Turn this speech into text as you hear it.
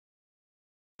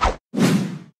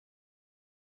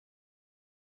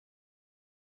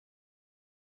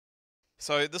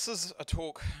So this is a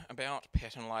talk about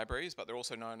pattern libraries, but they're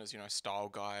also known as, style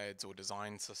guides or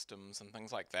design systems and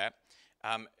things like that.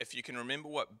 If you can remember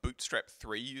what Bootstrap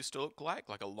 3 used to look like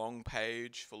a long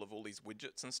page full of all these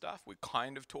widgets and stuff, we're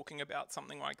kind of talking about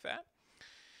something like that.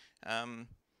 And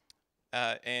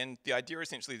the idea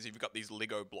essentially is you've got these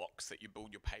Lego blocks that you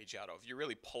build your page out of. You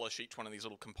really polish each one of these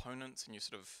little components, and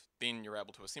then you're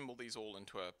able to assemble these all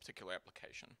into a particular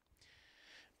application.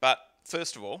 But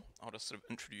first of all, I'll just sort of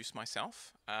introduce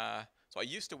myself. So I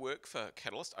used to work for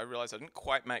Catalyst. I realized I didn't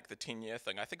quite make the 10-year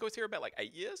thing. I think I was here about like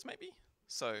 8 years, maybe.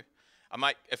 So I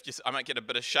might get a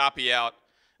bit of Sharpie out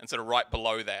and sort of right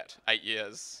below that, 8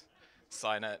 years,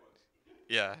 sign it.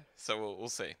 Yeah. So we'll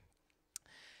see.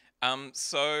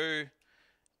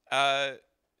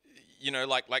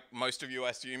 Like most of you,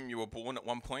 I assume you were born at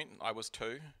one point. I was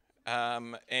too.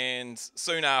 And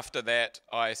soon after that,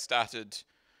 I started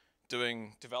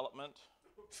doing development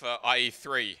for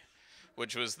IE3,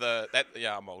 which was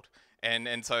I'm old,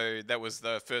 and so that was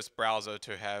the first browser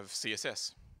to have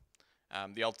CSS.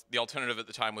 The alternative at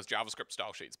the time was JavaScript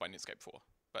style sheets by Netscape 4,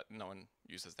 but no one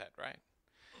uses that, right?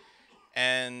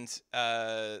 And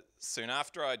soon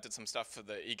after, I did some stuff for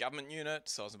the e-government unit,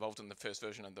 so I was involved in the first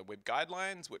version of the web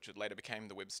guidelines, which later became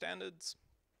the web standards.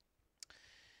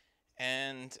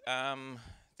 And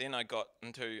then I got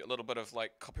into a little bit of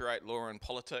like copyright law and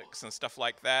politics and stuff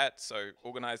like that. So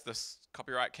organized this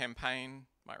copyright campaign,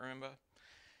 might remember.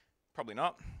 Probably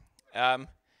not.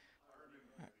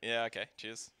 Yeah, okay,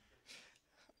 cheers.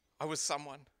 I was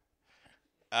someone.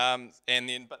 But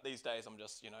these days I'm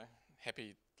just,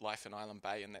 happy life in Island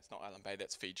Bay, and that's not Island Bay,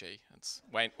 that's Fiji. It's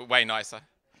way nicer.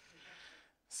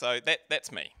 So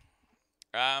that's me.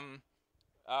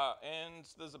 And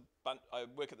there's I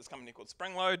work at this company called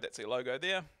Springload, that's their logo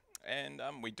there, and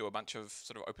we do a bunch of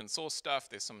sort of open source stuff.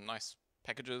 There's some nice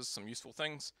packages, some useful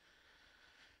things,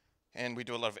 and we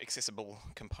do a lot of accessible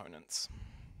components.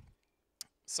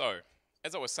 So,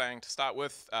 as I was saying to start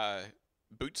with,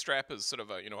 Bootstrap is sort of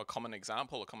a common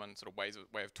example, a common sort of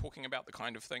way of talking about the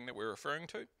kind of thing that we're referring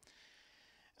to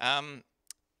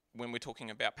when we're talking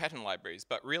about pattern libraries.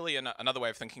 But really another way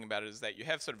of thinking about it is that you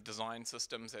have sort of design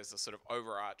systems as a sort of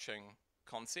overarching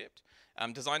concept.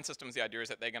 Design systems, the idea is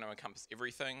that they're going to encompass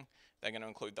everything. They're going to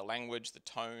include the language, the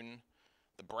tone,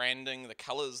 the branding, the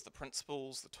colors, the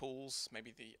principles, the tools,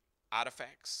 maybe the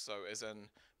artifacts, so as in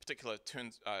particular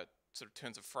turns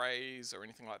of phrase or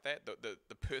anything like that,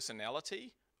 the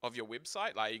personality of your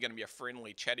website. Like, are you going to be a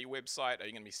friendly, chatty website? Are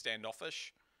you going to be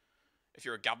standoffish? If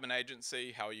you're a government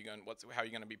agency, how are you going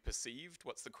to be perceived?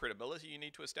 What's the credibility you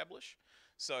need to establish?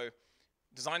 So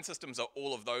design systems are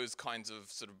all of those kinds of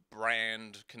sort of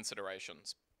brand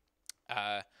considerations.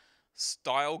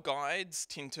 Style guides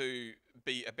tend to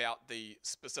be about the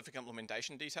specific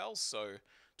implementation details, so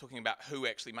talking about who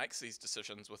actually makes these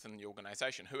decisions within the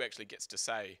organization, who actually gets to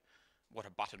say what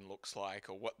a button looks like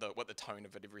or what the tone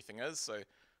of everything is. So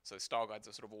style guides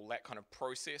are sort of all that kind of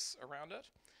process around it.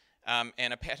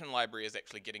 And a pattern library is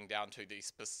actually getting down to the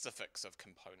specifics of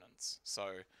components.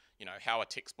 So, how a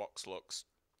text box looks,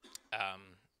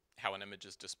 how an image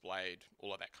is displayed,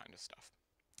 all of that kind of stuff.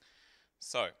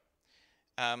 So,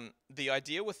 the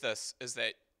idea with this is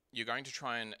that you're going to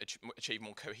try and achieve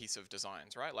more cohesive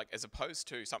designs, right? Like, as opposed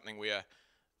to something where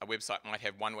a website might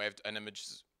have one way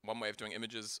of doing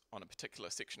images on a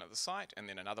particular section of the site, and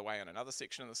then another way on another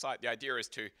section of the site. The idea is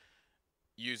to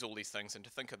use all these things and to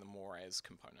think of them more as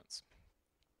components.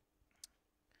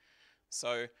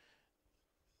 So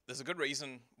there's a good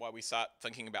reason why we start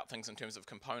thinking about things in terms of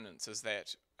components, is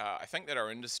that I think that our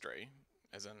industry,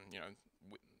 as in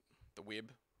the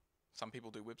web, some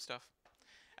people do web stuff,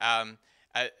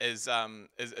 is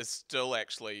still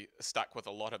actually stuck with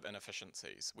a lot of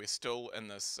inefficiencies. We're still in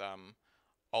this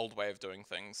old way of doing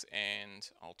things, and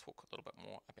I'll talk a little bit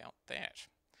more about that.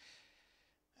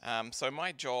 So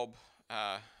my job,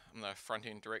 I'm the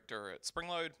front-end director at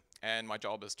Springload, and my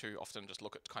job is to often just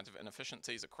look at kinds of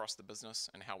inefficiencies across the business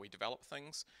and how we develop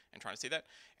things and trying to see that.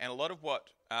 And a lot of what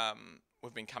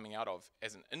we've been coming out of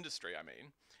as an industry,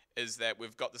 is that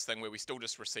we've got this thing where we still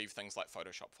just receive things like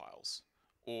Photoshop files,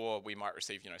 or we might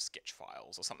receive, sketch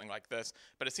files or something like this.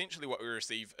 But essentially what we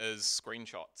receive is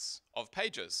screenshots of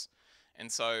pages.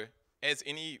 And so as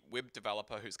any web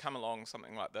developer who's come along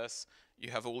something like this,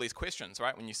 you have all these questions,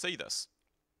 right, when you see this.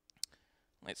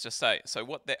 Let's just say, so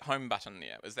what that home button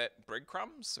there, is that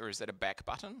breadcrumbs or is that a back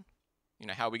button?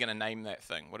 How are we going to name that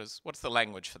thing? What's the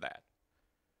language for that?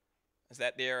 Is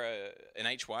that there in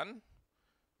H1?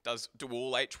 Do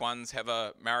all H1s have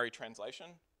a Maori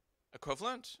translation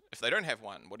equivalent? If they don't have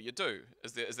one, what do you do?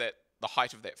 Is that the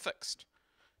height of that fixed?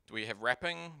 Do we have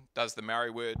wrapping? Does the Maori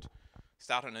word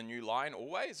start on a new line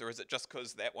always, or is it just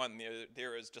because that one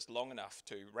there is just long enough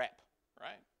to wrap,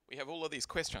 right? We have all of these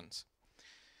questions.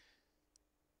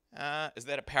 Is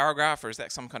that a paragraph, or is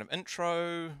that some kind of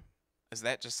intro? Is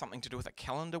that just something to do with a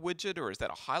calendar widget, or is that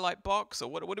a highlight box,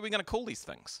 or what are we going to call these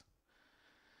things?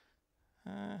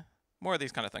 More of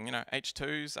these kind of things, you know,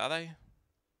 H2s, are they?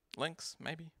 Links,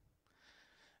 maybe?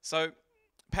 So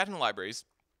pattern libraries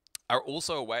are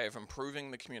also a way of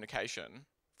improving the communication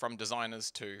from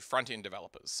designers to front-end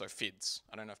developers, so FEDs.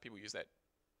 I don't know if people use that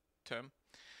term.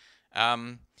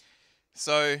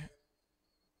 So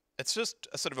it's just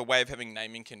a sort of a way of having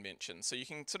naming conventions. So you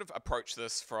can sort of approach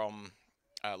this from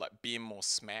like BEM or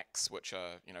SMACs, which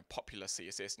are, you know, popular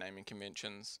CSS naming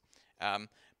conventions.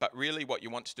 But really what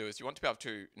you want to do is you want to be able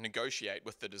to negotiate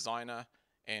with the designer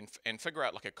and figure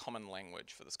out like a common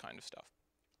language for this kind of stuff.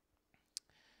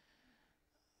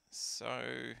 So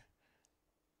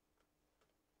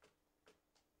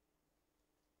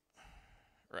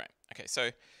right, okay,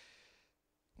 so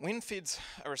when FEDs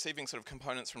are receiving sort of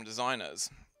components from designers,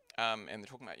 and they're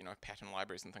talking about, you know, pattern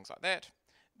libraries and things like that,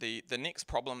 the next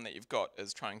problem that you've got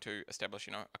is trying to establish,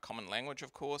 you know, a common language,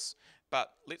 of course,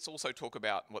 but let's also talk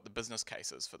about what the business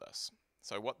case is for this.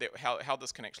 So how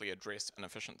this can actually address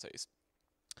inefficiencies.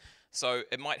 So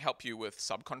it might help you with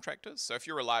subcontractors. So if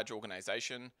you're a large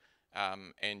organization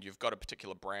and you've got a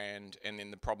particular brand, and then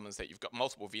the problem is that you've got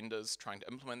multiple vendors trying to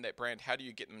implement that brand, how do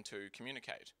you get them to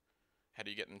communicate? How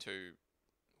do you get them to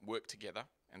work together?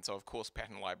 And so, of course,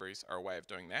 pattern libraries are a way of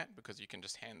doing that, because you can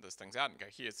just hand those things out and go,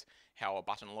 here's how a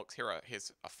button looks,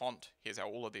 here's a font, here's how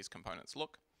all of these components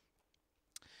look.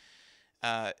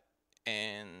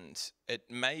 And it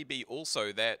may be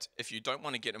also that if you don't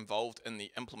want to get involved in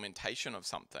the implementation of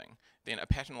something, then a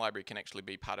pattern library can actually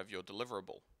be part of your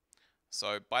deliverable.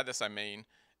 So by this I mean,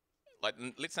 like,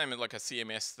 let's name it like a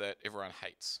CMS that everyone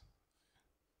hates.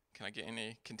 Can I get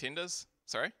any contenders?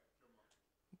 Sorry?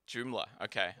 Joomla,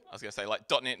 okay. I was going to say like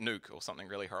 .NET Nuke or something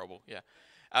really horrible, yeah.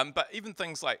 But even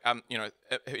things like, you know,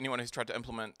 anyone who's tried to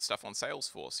implement stuff on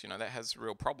Salesforce, you know, that has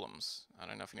real problems. I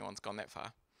don't know if anyone's gone that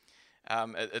far.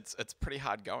 It's pretty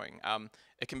hard going.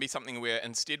 It can be something where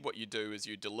instead what you do is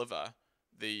you deliver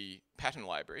the pattern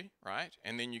library, right?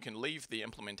 And then you can leave the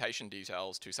implementation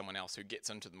details to someone else who gets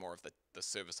into more of the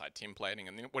server-side templating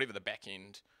and then whatever the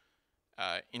back-end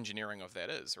engineering of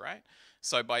that is, right?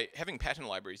 So by having pattern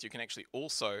libraries, you can actually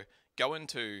also go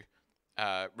into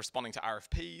responding to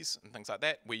RFPs and things like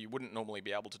that, where you wouldn't normally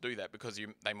be able to do that, because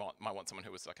they might want someone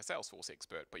who was like a Salesforce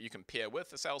expert, but you can pair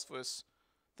with the Salesforce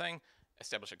thing,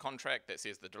 establish a contract that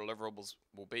says the deliverables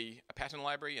will be a pattern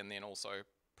library, and then also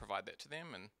provide that to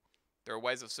them. And there are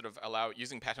ways of sort of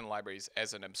using pattern libraries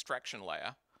as an abstraction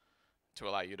layer to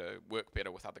allow you to work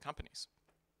better with other companies.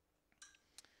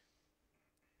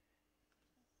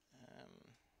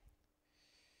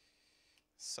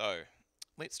 So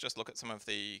let's just look at some of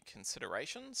the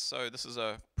considerations. So this is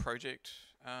a project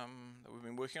that we've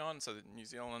been working on. So the New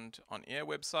Zealand On Air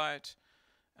website,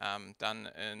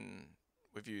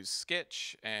 we've used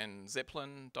Sketch and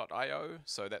Zeppelin.io.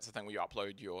 So that's the thing where you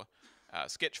upload your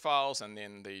sketch files, and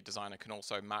then the designer can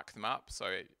also mark them up, so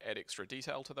add extra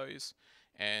detail to those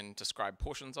and describe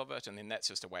portions of it, and then that's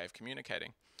just a way of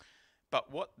communicating. But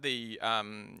what the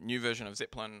new version of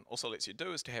Zeppelin also lets you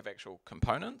do is to have actual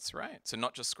components, right? So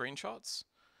not just screenshots.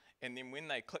 And then when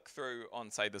they click through on,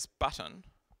 say, this button,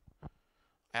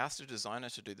 I asked a designer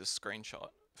to do this screenshot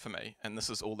for me, and this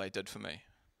is all they did for me.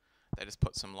 They just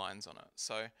put some lines on it.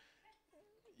 So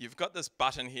you've got this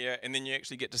button here, and then you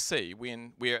actually get to see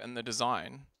where in the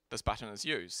design this button is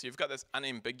used. So you've got this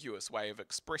unambiguous way of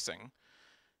expressing,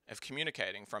 of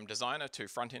communicating from designer to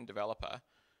front-end developer,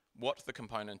 what the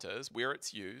component is, where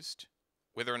it's used,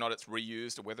 whether or not it's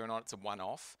reused, or whether or not it's a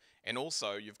one-off. And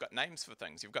also, you've got names for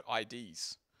things. You've got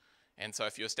IDs. And so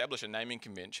if you establish a naming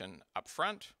convention up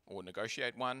front, or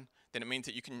negotiate one, then it means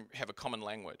that you can have a common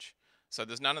language. So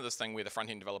there's none of this thing where the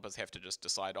front-end developers have to just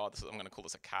decide, oh, I'm going to call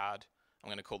this a card, I'm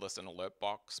going to call this an alert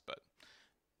box. But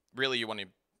really, you want to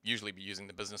usually be using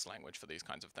the business language for these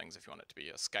kinds of things if you want it to be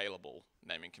a scalable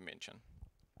naming convention.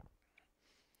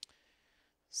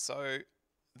 So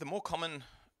the more common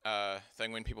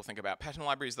thing when people think about pattern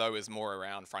libraries, though, is more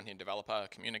around front-end developer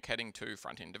communicating to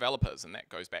front-end developers, and that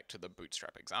goes back to the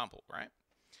Bootstrap example, right?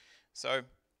 So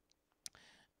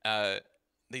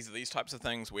these are these types of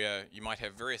things where you might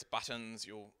have various buttons,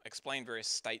 you'll explain various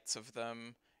states of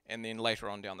them, and then later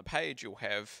on down the page you'll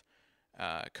have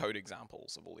code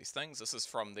examples of all these things. This is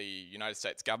from the United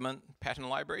States government pattern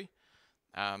library.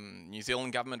 New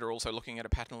Zealand government are also looking at a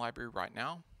pattern library right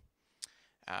now.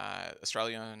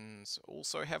 Australians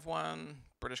also have one,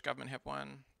 British government have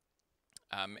one,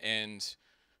 and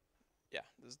yeah,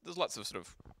 there's lots of sort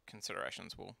of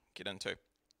considerations we'll get into.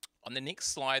 On the next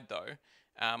slide, though,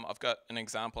 I've got an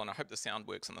example, and I hope the sound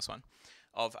works on this one,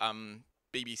 of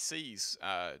BBC's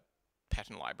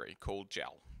pattern library called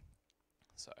GEL.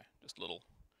 So just a little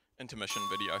intermission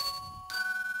video.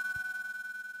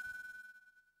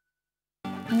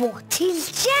 What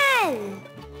is gel?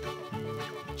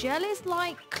 Gel is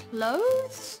like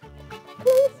clothes?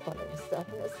 Clothes follow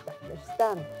certain established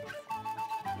standards.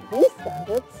 These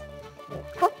standards, or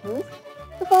patterns,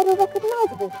 provide a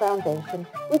recognisable foundation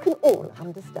we can all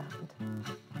understand.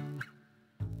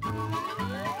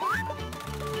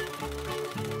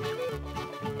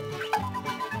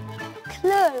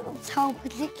 Clothes help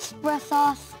us express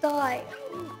our style.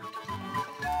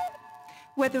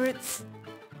 Whether it's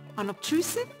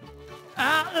unobtrusive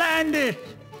Outlandish!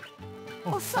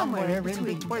 or somewhere in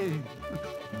between.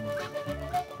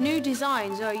 New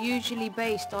designs are usually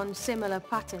based on similar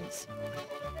patterns.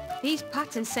 These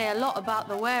patterns say a lot about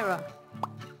the wearer.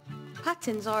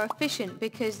 Patterns are efficient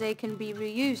because they can be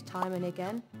reused time and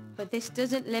again, but this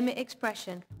doesn't limit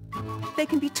expression. They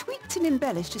can be tweaked and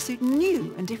embellished to suit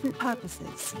new and different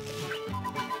purposes.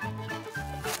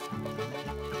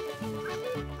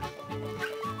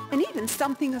 And even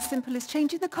something as simple as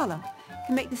changing the colour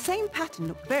can make the same pattern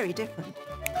look very different.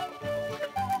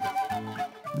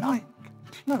 Like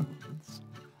clothes,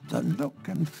 the look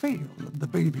and feel of the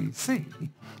BBC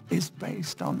is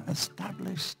based on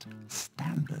established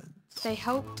standards. They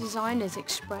help designers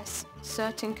express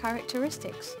certain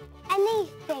characteristics.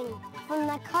 Anything from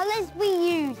the colours we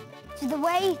use to the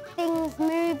way things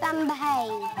move and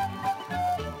behave.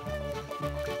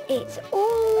 It's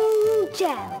all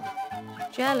gel.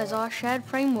 Gel is our shared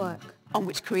framework. On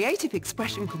which creative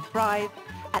expression can thrive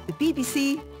at the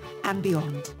BBC and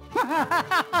beyond.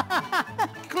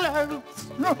 Clothes!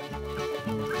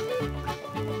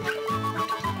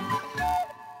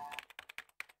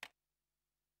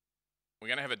 We're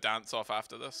going to have a dance-off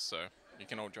after this, so you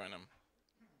can all join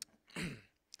in.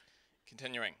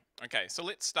 Continuing. Okay, so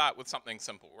let's start with something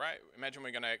simple, right? Imagine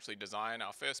we're going to actually design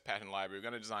our first pattern library. We're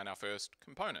going to design our first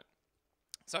component.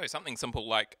 So something simple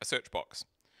like a search box.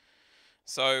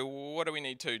 So what do we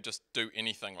need to just do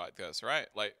anything like this, right?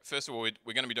 Like, first of all,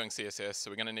 we're going to be doing CSS,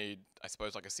 so we're going to need, I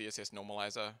suppose, like a CSS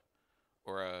normalizer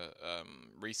or a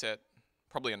reset.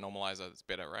 Probably a normalizer is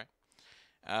better, right?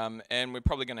 And we're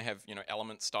probably going to have, you know,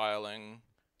 element styling.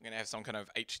 We're going to have some kind of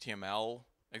HTML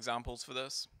examples for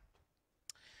this.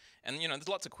 And, you know, there's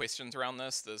lots of questions around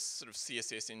this. There's sort of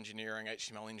CSS engineering,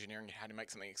 HTML engineering, how to make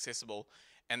something accessible.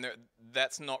 And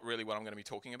that's not really what I'm going to be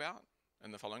talking about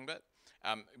in the following bit,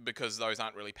 because those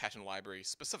aren't really pattern library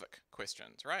specific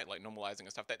questions, right? Like normalizing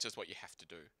and stuff, that's just what you have to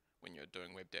do when you're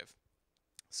doing web dev.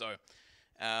 So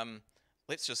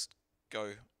let's just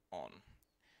go on.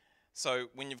 So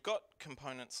when you've got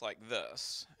components like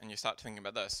this, and you start thinking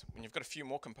about this, when you've got a few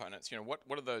more components, you know, what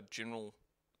are the general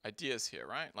ideas here,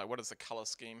 right? Like, what is the color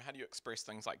scheme? How do you express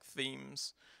things like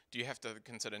themes? Do you have to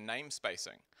consider name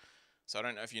spacing? So I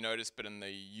don't know if you noticed, but in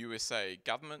the USA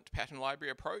government pattern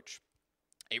library approach,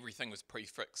 everything was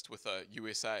prefixed with a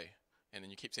USA, and then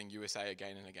you keep saying USA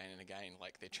again and again and again,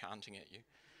 like they're chanting at you.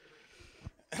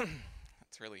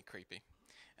 It's really creepy.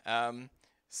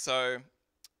 So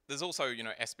there's also, you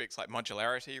know, aspects like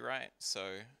modularity, right?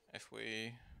 So if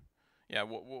we, yeah,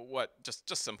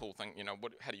 just simple thing, you know,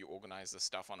 how do you organize this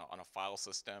stuff on a file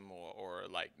system or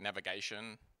like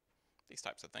navigation, these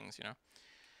types of things, you know?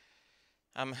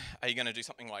 Are you going to do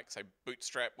something like, say,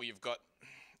 Bootstrap, where you've got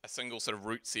a single sort of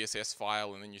root CSS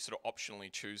file, and then you sort of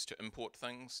optionally choose to import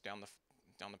things down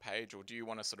the page, or do you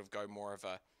want to sort of go more of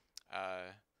a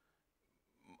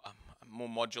more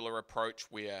modular approach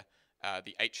where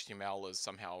the HTML is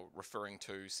somehow referring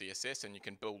to CSS, and you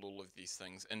can build all of these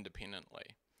things independently?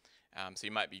 So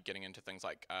you might be getting into things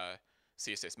like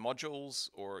CSS modules,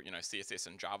 or, you know, CSS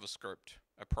and JavaScript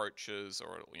approaches,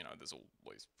 or, you know, there's all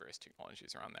these various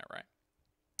technologies around that, right?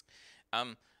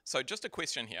 So just a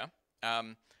question here.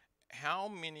 How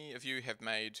many of you have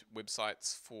made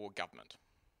websites for government?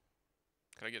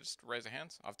 Could I get just raise your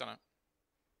hands? I've done it.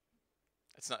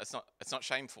 It's not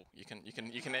shameful. You can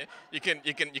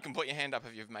put your hand up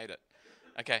if you've made it.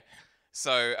 Okay.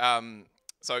 So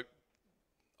so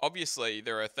obviously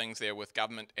there are things there with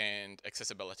government and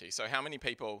accessibility. So how many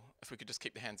people, if we could just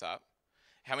keep the hands up,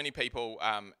 how many people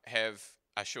are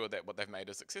sure that what they've made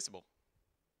is accessible?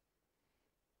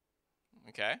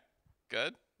 Okay,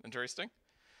 good, interesting.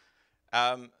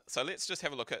 So let's just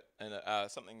have a look at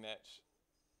something that.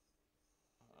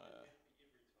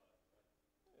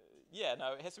 Yeah,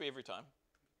 no, it has to be every time.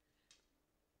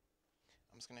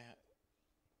 I'm just gonna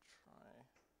try.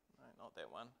 No, not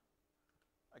that one.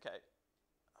 Okay,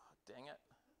 Dang it.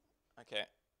 Okay,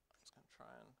 I'm just going to try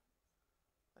and...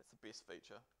 That's the best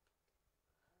feature.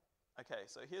 Okay,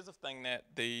 so here's a thing that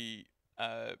the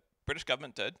British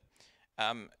government did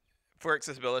for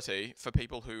accessibility for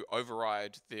people who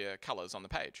override their colours on the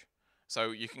page.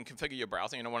 So you can configure your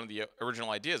browsing. You know, one of the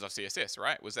original ideas of CSS,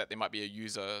 right, was that there might be a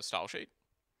user style sheet.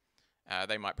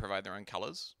 They might provide their own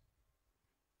colours.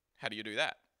 How do you do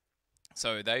that?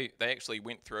 So they actually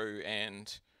went through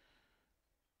and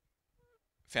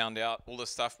found out all this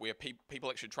stuff where people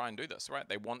actually try and do this, right?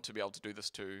 They want to be able to do this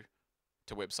to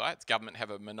websites. Government have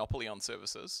a monopoly on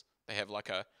services. They have like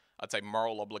a, I'd say,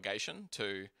 moral obligation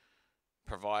to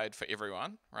provide for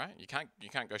everyone, right? You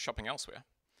can't go shopping elsewhere.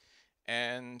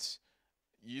 And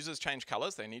users change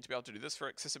colors. They need to be able to do this for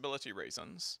accessibility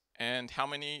reasons. And how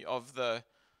many of the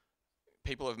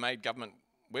people who have made government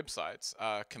websites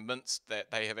are convinced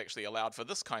that they have actually allowed for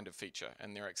this kind of feature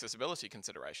in their accessibility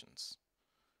considerations?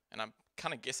 And I'm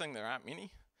kind of guessing there aren't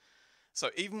many. So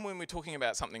even when we're talking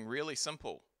about something really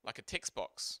simple, like a text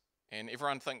box, and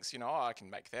everyone thinks, you know, oh, I can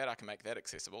make that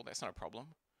accessible, that's not a problem.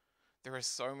 There are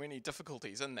so many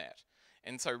difficulties in that.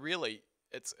 And so really,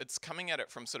 it's coming at it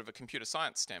from sort of a computer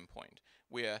science standpoint,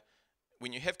 where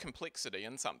when you have complexity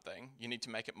in something, you need to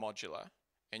make it modular,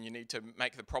 and you need to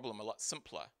make the problem a lot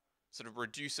simpler, sort of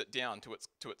reduce it down to its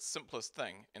simplest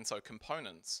thing. And so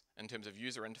components, in terms of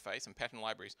user interface and pattern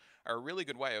libraries, are a really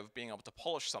good way of being able to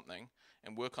polish something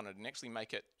and work on it and actually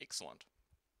make it excellent.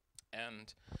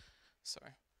 And so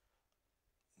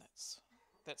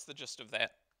that's the gist of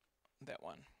that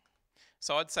one.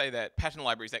 So I'd say that pattern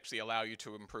libraries actually allow you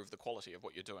to improve the quality of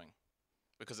what you're doing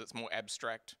because it's more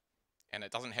abstract and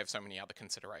it doesn't have so many other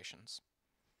considerations.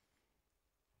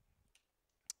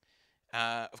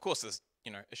 Of course, there's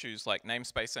issues like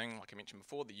namespacing, like I mentioned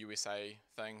before, the USA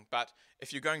thing. But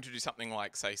if you're going to do something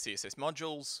like, say, CSS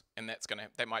modules, and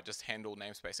that might just handle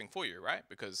namespacing for you, right?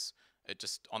 Because it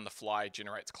just on the fly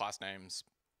generates class names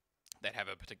that have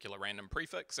a particular random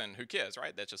prefix, and who cares,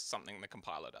 right? That's just something the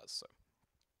compiler does. So,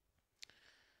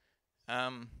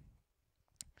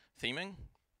 theming.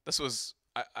 This was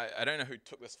I don't know who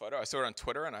took this photo. I saw it on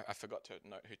Twitter, and I forgot to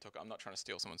note who took it. I'm not trying to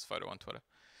steal someone's photo on Twitter,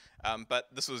 but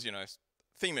this was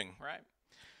theming, right?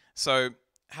 So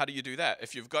how do you do that?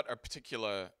 If you've got a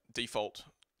particular default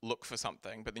look for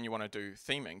something, but then you want to do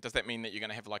theming, does that mean that you're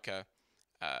going to have like a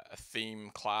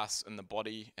theme class in the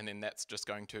body, and then that's just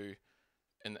going to,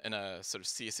 in a sort of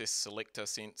CSS selector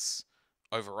sense,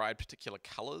 override particular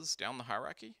colors down the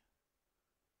hierarchy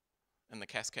in the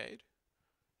cascade?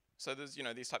 So there's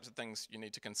these types of things you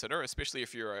need to consider, especially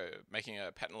if you're making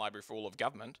a pattern library for all of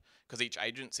government, because each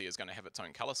agency is going to have its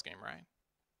own color scheme, right?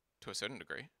 To a certain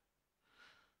degree.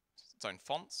 Its own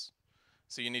fonts.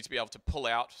 So you need to be able to pull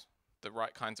out the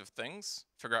right kinds of things,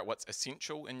 figure out what's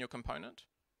essential in your component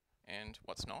and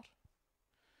what's not.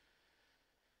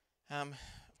 And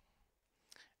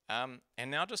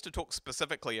now just to talk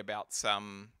specifically about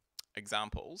some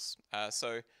examples.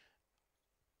 So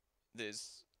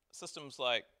there's systems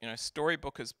like,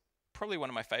 Storybook is probably one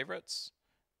of my favorites.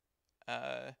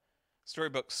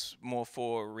 Storybook's more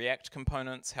for React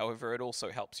components, however, it also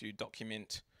helps you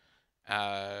document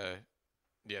the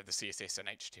CSS and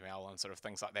HTML and sort of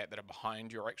things like that are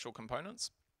behind your actual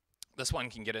components. This one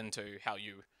can get into how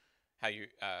you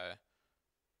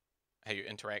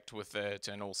interact with it,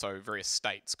 and also various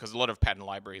states, because a lot of pattern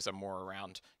libraries are more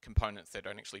around components that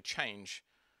don't actually change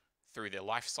through their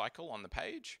life cycle on the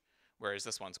page, whereas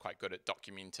this one's quite good at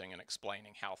documenting and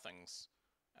explaining how things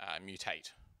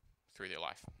mutate through their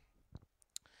life.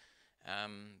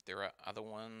 There are other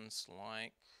ones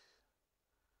like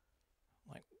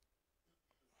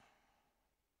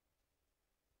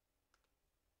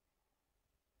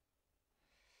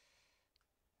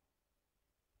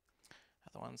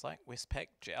Westpac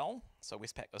Gel, so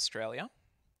Westpac Australia.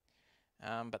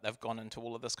 But they've gone into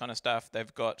all of this kind of stuff.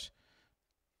 They've got,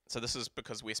 so this is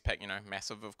because Westpac,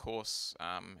 massive of course,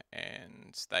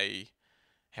 and they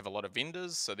have a lot of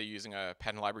vendors, so they're using a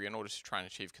pattern library in order to try and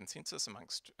achieve consensus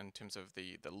in terms of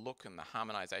the look and the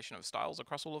harmonization of styles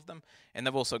across all of them. And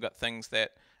they've also got things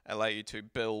that allow you to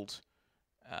build,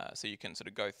 so you can sort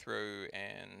of go through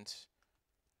and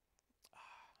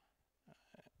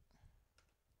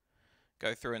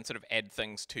sort of add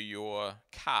things to your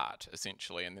cart,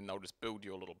 essentially, and then they'll just build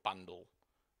you a little bundle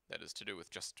that is to do with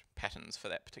just patterns for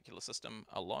that particular system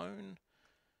alone.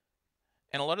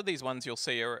 And a lot of these ones you'll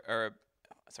see are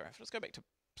sorry, if I just go back to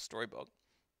Storybook.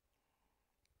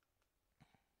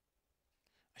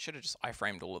 I should have just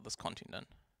iframed all of this content in.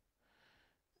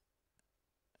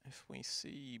 If we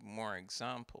see more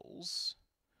examples.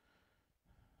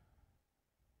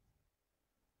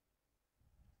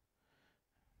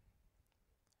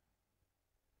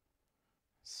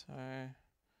 So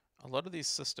a lot of these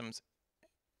systems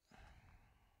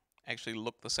actually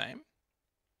look the same.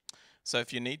 So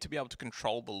if you need to be able to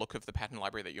control the look of the pattern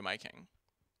library that you're making,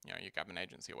 you know, your government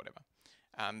agency or whatever,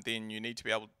 then you need to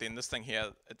be able, then this thing here,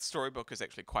 its storybook is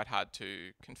actually quite hard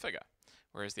to configure.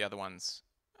 Whereas the other ones,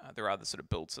 there are other sort of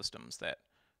build systems that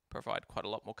provide quite a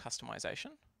lot more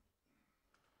customization.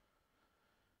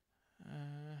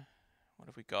 What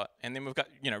have we got? And then we've got,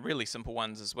 you know, really simple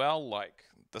ones as well, like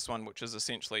this one, which is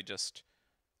essentially just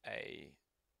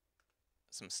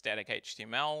some static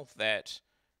HTML that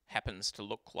happens to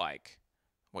look like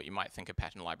what you might think a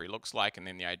pattern library looks like, and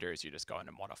then the idea is you just go in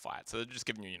and modify it. So they're just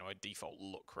giving you, you know, a default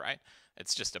look, right?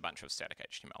 It's just a bunch of static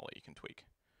HTML that you can tweak.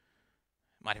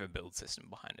 Might have a build system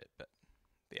behind it, but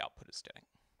the output is static.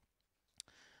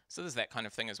 So there's that kind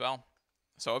of thing as well.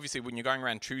 So obviously when you're going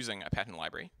around choosing a pattern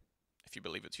library, if you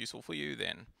believe it's useful for you,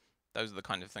 then those are the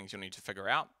kind of things you'll need to figure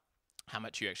out, how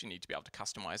much you actually need to be able to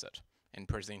customize it and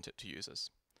present it to users.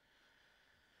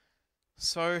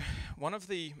 So one of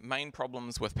the main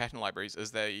problems with pattern libraries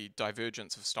is the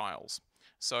divergence of styles.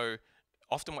 So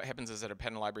often what happens is that a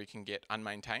pattern library can get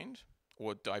unmaintained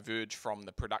or diverge from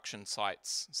the production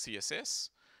site's CSS.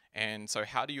 And so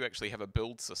how do you actually have a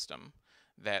build system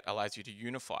that allows you to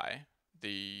unify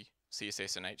the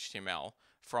CSS and HTML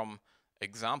from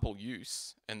example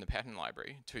use in the pattern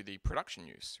library to the production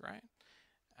use, right?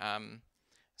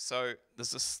 So there's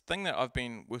this thing that I've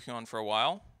been working on for a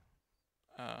while.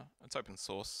 It's open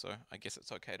source, so I guess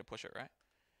it's okay to push it, right?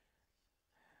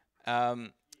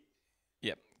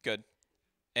 Yep, good.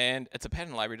 And it's a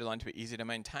pattern library designed to be easy to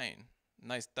maintain.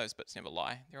 And those bits never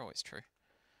lie, they're always true.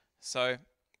 So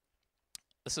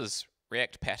this is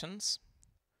React patterns.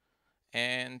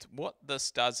 And what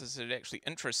this does is it actually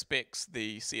introspects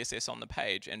the CSS on the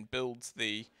page and builds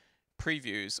the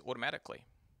previews automatically.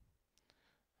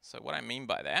 So what I mean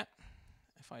by that,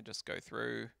 if I just go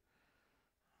through,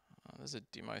 there's a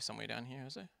demo somewhere down here,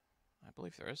 is there? I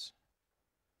believe there is.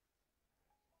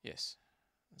 Yes,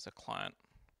 there's a client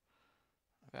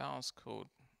of ours called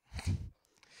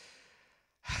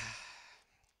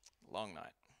Long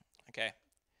Night. Okay,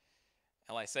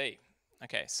 LIC.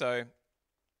 Okay, so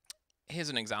here's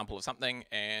an example of something,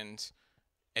 and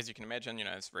as you can imagine, you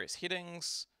know, there's various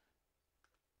headings.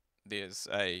 There's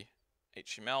a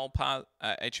HTML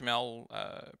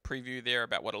preview there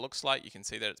about what it looks like. You can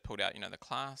see that it's pulled out, you know, the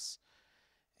class,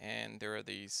 and there are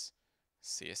these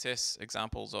CSS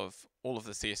examples of all of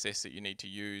the CSS that you need to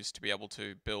use to be able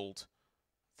to build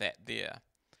that there.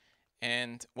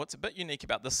 And what's a bit unique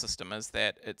about this system is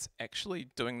that it's actually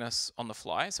doing this on the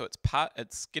fly. So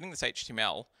it's getting this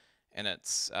HTML and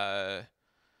it's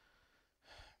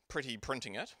pretty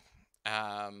printing it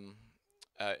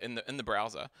in the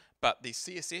browser. But the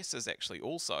CSS is actually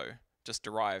also just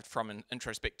derived from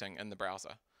introspecting in the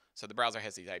browser. So the browser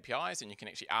has these APIs, and you can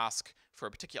actually ask for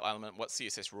a particular element what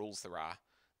CSS rules there are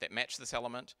that match this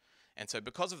element. And so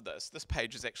because of this, this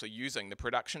page is actually using the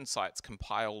production site's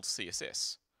compiled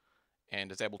CSS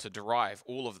and is able to derive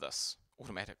all of this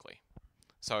automatically.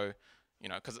 So, you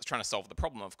know, because it's trying to solve the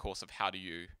problem, of course, of how do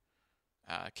you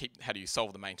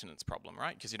solve the maintenance problem,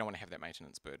 right? Because you don't want to have that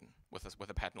maintenance burden with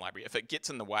a pattern library. If it gets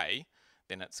in the way,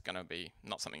 then it's going to be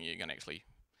not something you're going to actually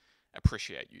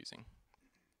appreciate using.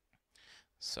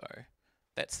 So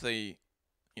that's the,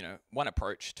 you know, one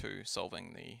approach to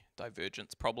solving the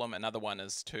divergence problem. Another one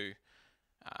is to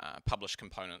publish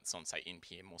components on, say,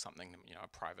 NPM or something, you know, a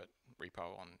private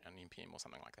repo on NPM or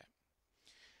something like that.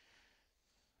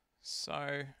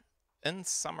 So in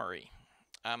summary,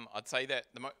 I'd say that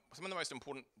some of the most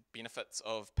important benefits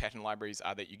of pattern libraries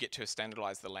are that you get to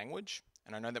standardize the language.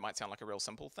 And I know that might sound like a real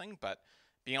simple thing, but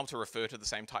being able to refer to the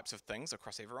same types of things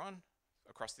across everyone,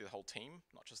 across the whole team,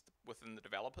 not just within the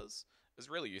developers,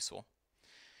 is really useful.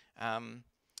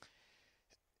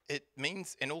 It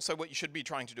means, and also what you should be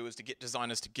trying to do is to get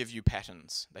designers to give you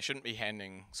patterns. They shouldn't be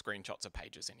handing screenshots of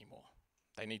pages anymore.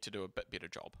 They need to do a bit better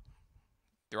job.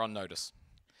 They're on notice.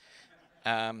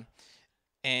 And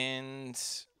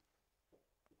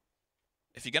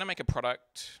if you're going to make a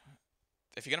product,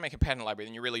 if you're going to make a pattern library,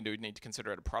 then you really do need to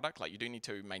consider it a product. Like, you do need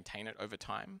to maintain it over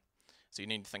time. So you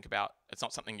need to think about, it's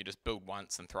not something you just build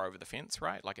once and throw over the fence,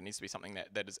 right? Like, it needs to be something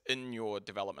that is in your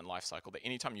development lifecycle, that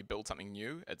anytime you build something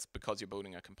new, it's because you're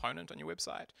building a component on your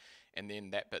website, and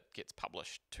then that bit gets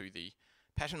published to the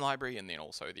pattern library and then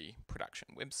also the production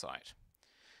website.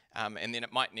 And then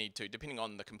it might need to, depending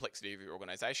on the complexity of your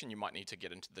organization, you might need to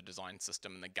get into the design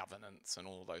system and the governance and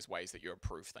all of those ways that you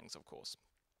approve things, of course.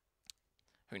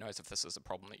 Who knows if this is a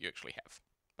problem that you actually have,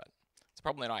 but it's a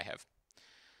problem that I have.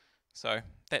 So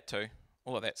that too,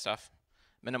 all of that stuff.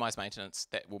 minimize maintenance.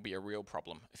 That will be a real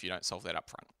problem if you don't solve that up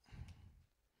front.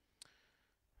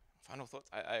 Final thoughts?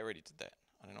 I already did that.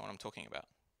 I don't know what I'm talking about.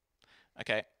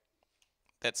 Okay,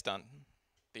 that's done.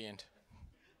 The end.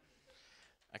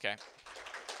 Okay.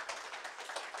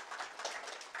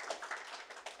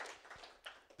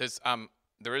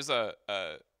 There is a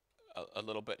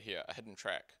little bit here, a hidden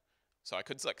track. So I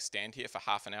could like stand here for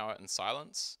half an hour in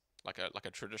silence, like a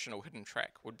traditional hidden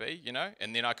track would be, you know,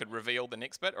 and then I could reveal the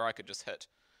next bit, or I could just hit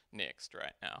next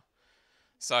right now.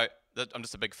 So I'm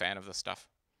just a big fan of this stuff.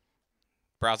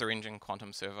 Browser engine,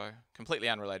 quantum servo, completely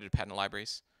unrelated to pattern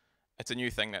libraries. It's a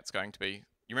new thing that's going to be.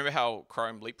 You remember how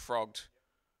Chrome leapfrogged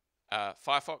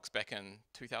Firefox back in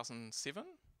 2007?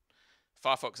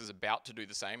 Firefox is about to do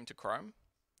the same to Chrome.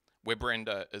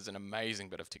 WebRender is an amazing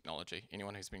bit of technology.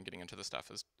 Anyone who's been getting into this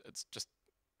stuff, it's just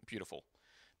beautiful.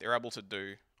 They're able to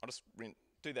do, I'll just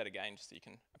do that again just so you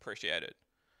can appreciate it.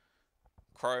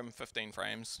 Chrome, 15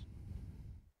 frames.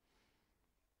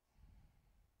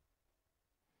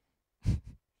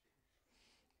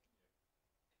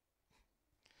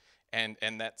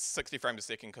 and that's 60 frames a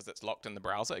second because it's locked in the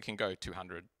browser. It can go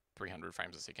 200, 300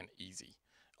 frames a second easy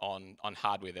on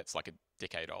hardware that's like a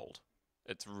decade old.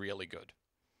 It's really good.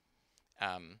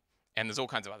 And there's all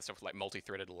kinds of other stuff like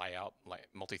multi-threaded layout, like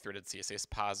multi-threaded CSS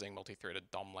parsing, multi-threaded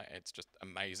DOM layout. It's just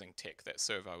amazing tech that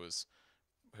Servo is,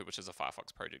 which is a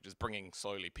Firefox project, is bringing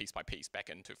slowly piece by piece back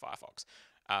into Firefox.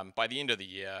 By the end of the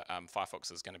year,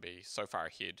 Firefox is going to be so far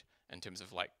ahead in terms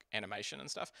of like animation and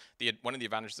stuff. One of the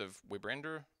advantages of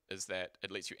WebRender is that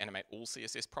it lets you animate all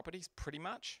CSS properties pretty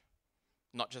much,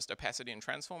 not just opacity and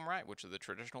transform, right, which are the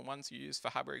traditional ones you use for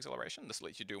hardware acceleration. This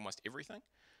lets you do almost everything.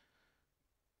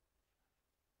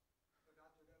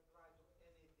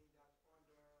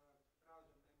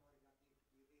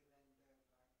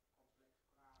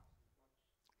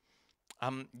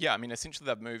 Yeah, I mean, essentially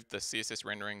they've moved the CSS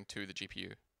rendering to the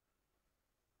GPU.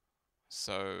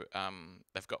 So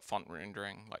they've got font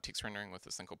rendering, like text rendering with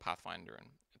this thing called Pathfinder, and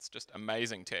it's just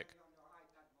amazing tech.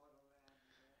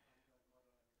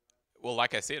 Well,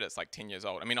 like I said, it's like 10 years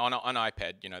old. I mean, on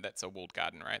iPad, you know, that's a walled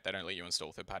garden, right? They don't let you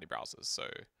install third-party browsers, so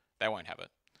they won't have it.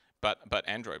 But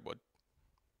Android would.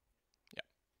 Yeah.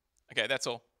 Okay, that's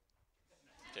all.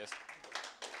 Cheers.